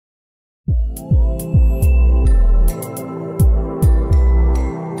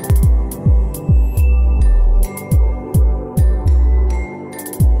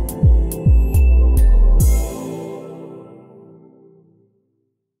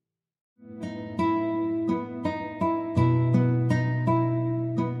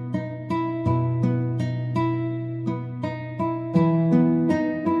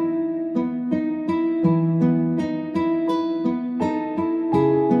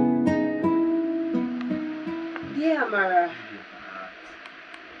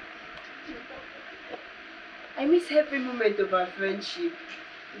every moment of our friendship.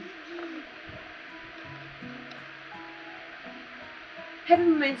 Every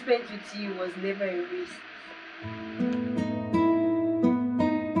moment spent with you was never a waste.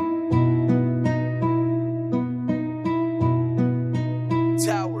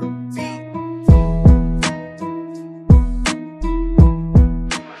 Tower beat.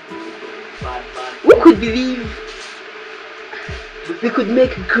 Who could believe we could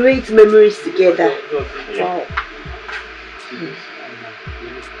make great memories together? Wow.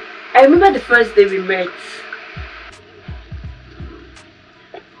 I remember the first day we met.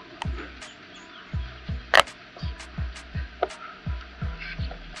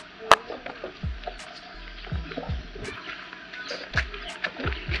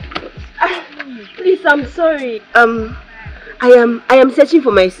 Please, I'm sorry. I am searching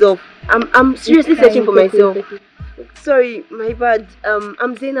for myself. I'm seriously searching for myself. Sorry, my bad.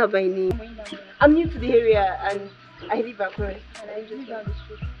 I'm Zainab by name. I'm new to the area and I live across. And I live down the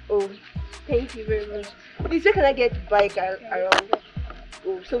street. Oh, thank you very much. Please, where can I get bike around?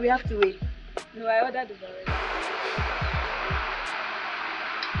 Oh, so we have to wait. No, I ordered it already.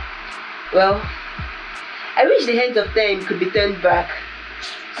 Well, I wish the hands of time could be turned back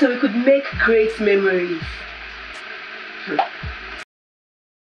so we could make great memories.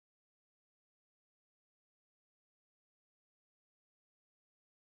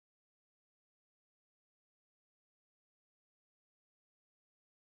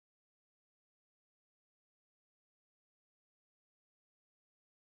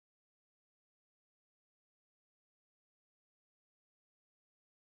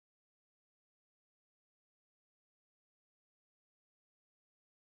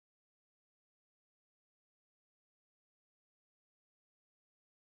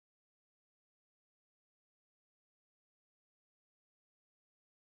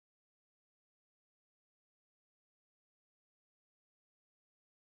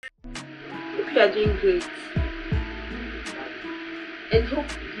 Hope you are doing great and hope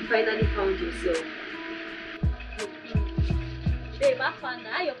you finally found yourself. Babe, have fun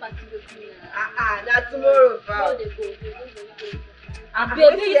now. How your party go be now? That's tomorrow, pal. Go.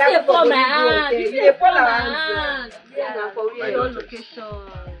 Baby, you stay for my hand. You stay for my hand. Yeah, for real. Your location.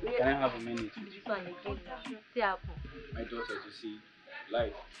 Can I have a minute? This one again. See happen. My daughter, to see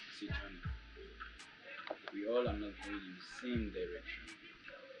life, see journey. We all are not going in the same direction.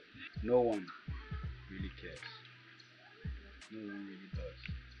 No one really cares. No one really does.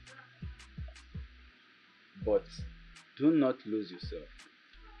 But do not lose yourself.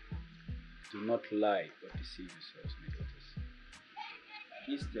 Do not lie or deceive yourselves, my daughters.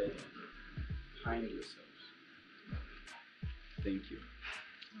 Instead, find yourselves. Thank you.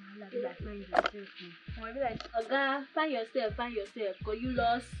 Oga, find yourself. Cause you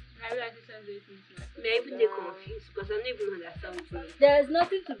lost. I realize this is May I even get confused because I don't even understand. There is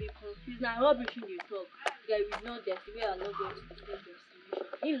nothing to be confused. Now, rubbish in you talk. There is no destination. We are not going to the same destination.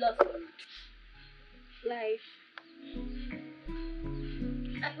 You lost life.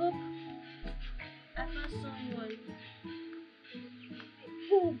 I hope I found someone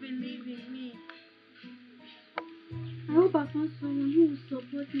who will believe in me. I hope I found someone who will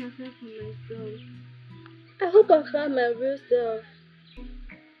support me aside from myself. I hope I found my real self.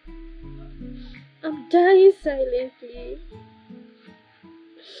 I'm dying silently.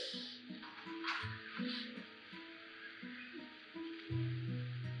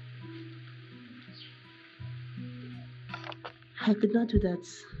 I could not do that.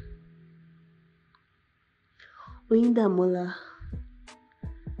 Oyinda Mola,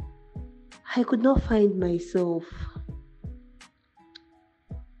 I could not find myself.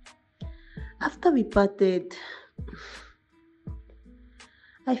 After we parted,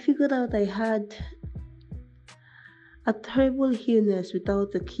 I figured out I had a terrible illness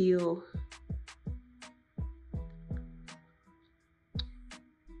without a cure.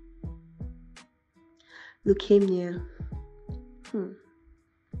 Leukemia.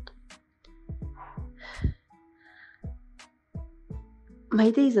 My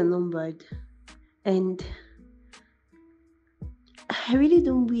days are numbered, and I really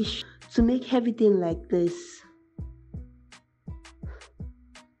don't wish to make everything like this.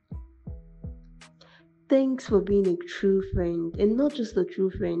 Thanks for being a true friend, and not just a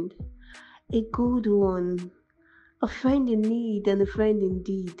true friend, a good one, a friend in need and a friend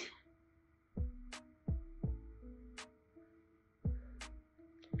indeed.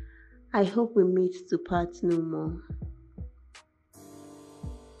 I hope we meet to part no more.